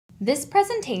This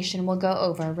presentation will go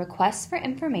over requests for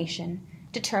information,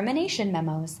 determination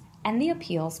memos, and the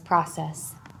appeals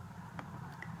process.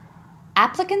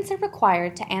 Applicants are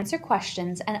required to answer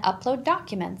questions and upload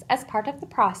documents as part of the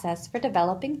process for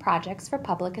developing projects for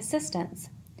public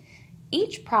assistance.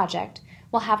 Each project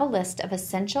will have a list of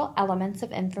essential elements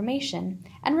of information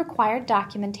and required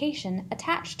documentation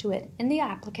attached to it in the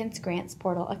applicant's grants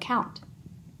portal account.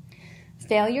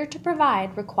 Failure to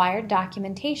provide required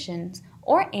documentations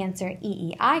or answer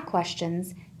EEI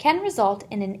questions can result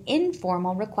in an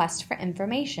informal request for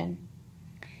information.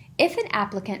 If an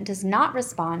applicant does not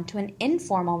respond to an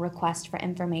informal request for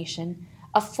information,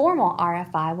 a formal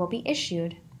RFI will be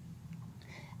issued.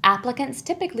 Applicants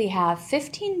typically have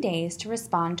 15 days to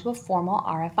respond to a formal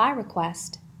RFI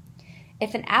request.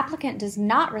 If an applicant does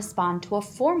not respond to a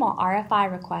formal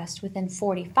RFI request within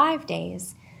 45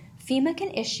 days, FEMA can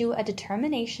issue a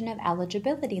Determination of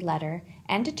Eligibility Letter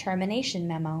and Determination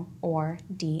Memo, or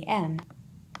DM.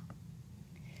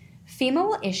 FEMA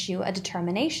will issue a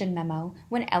Determination Memo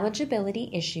when eligibility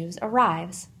issues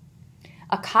arrives.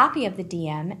 A copy of the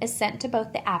DM is sent to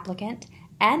both the applicant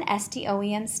and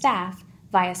SDOEM staff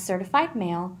via certified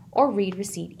mail or read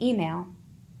receipt email.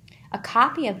 A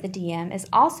copy of the DM is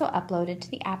also uploaded to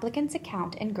the applicant's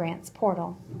account in Grants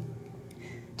Portal.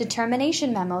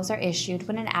 Determination memos are issued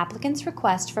when an applicant's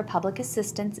request for public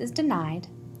assistance is denied,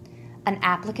 an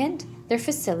applicant, their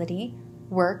facility,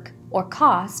 work, or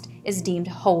cost is deemed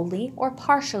wholly or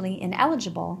partially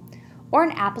ineligible, or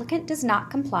an applicant does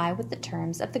not comply with the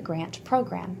terms of the grant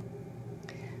program.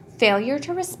 Failure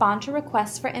to respond to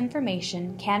requests for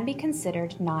information can be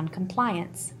considered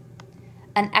noncompliance.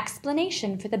 An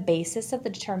explanation for the basis of the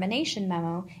determination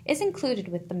memo is included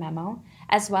with the memo,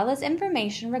 as well as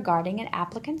information regarding an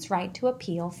applicant's right to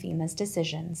appeal FEMA's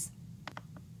decisions.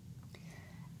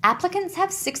 Applicants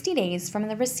have 60 days from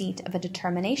the receipt of a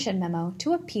determination memo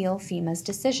to appeal FEMA's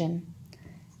decision.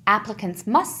 Applicants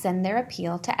must send their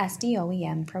appeal to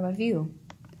SDOEM for review.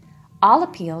 All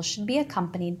appeals should be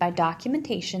accompanied by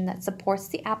documentation that supports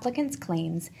the applicant's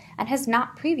claims and has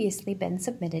not previously been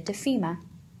submitted to FEMA.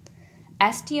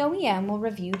 SDOEM will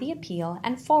review the appeal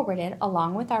and forward it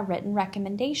along with our written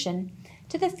recommendation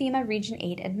to the FEMA Region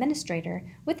 8 Administrator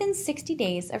within 60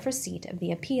 days of receipt of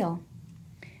the appeal.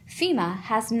 FEMA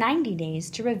has 90 days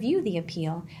to review the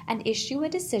appeal and issue a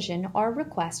decision or a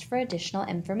request for additional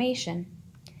information.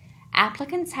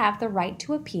 Applicants have the right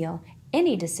to appeal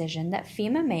any decision that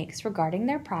FEMA makes regarding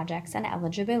their projects and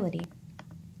eligibility.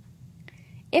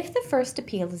 If the first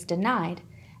appeal is denied,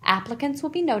 applicants will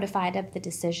be notified of the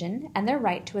decision and their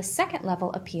right to a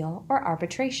second-level appeal or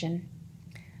arbitration.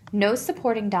 No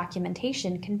supporting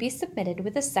documentation can be submitted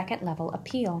with a second-level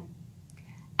appeal.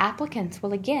 Applicants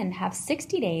will again have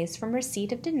 60 days from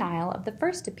receipt of denial of the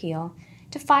first appeal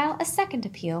to file a second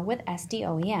appeal with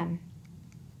SDOEM.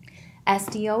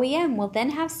 SDOEM will then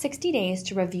have 60 days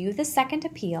to review the second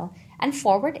appeal and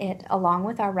forward it along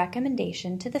with our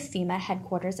recommendation to the FEMA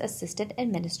Headquarters Assistant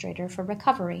Administrator for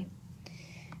recovery.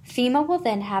 FEMA will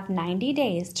then have 90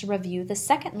 days to review the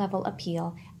second-level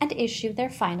appeal and issue their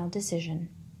final decision.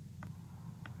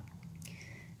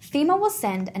 FEMA will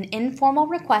send an informal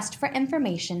request for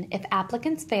information if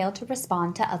applicants fail to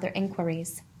respond to other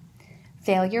inquiries.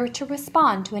 Failure to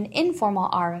respond to an informal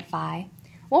RFI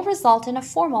will result in a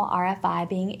formal RFI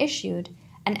being issued,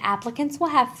 and applicants will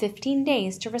have 15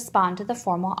 days to respond to the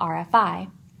formal RFI.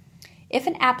 If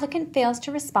an applicant fails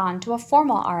to respond to a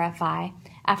formal RFI,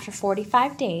 after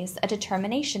 45 days, a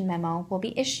determination memo will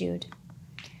be issued.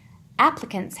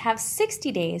 Applicants have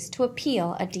 60 days to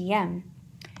appeal a DM.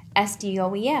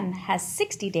 SDOEM has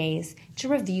 60 days to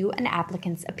review an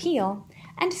applicant's appeal,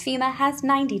 and FEMA has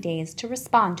 90 days to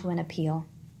respond to an appeal.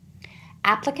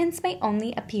 Applicants may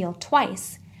only appeal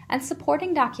twice, and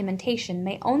supporting documentation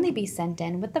may only be sent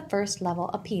in with the first-level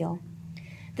appeal.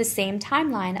 The same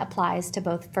timeline applies to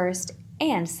both first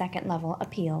and second-level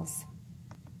appeals.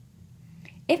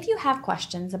 If you have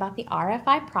questions about the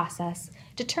RFI process,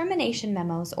 determination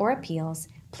memos, or appeals,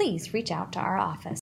 please reach out to our office.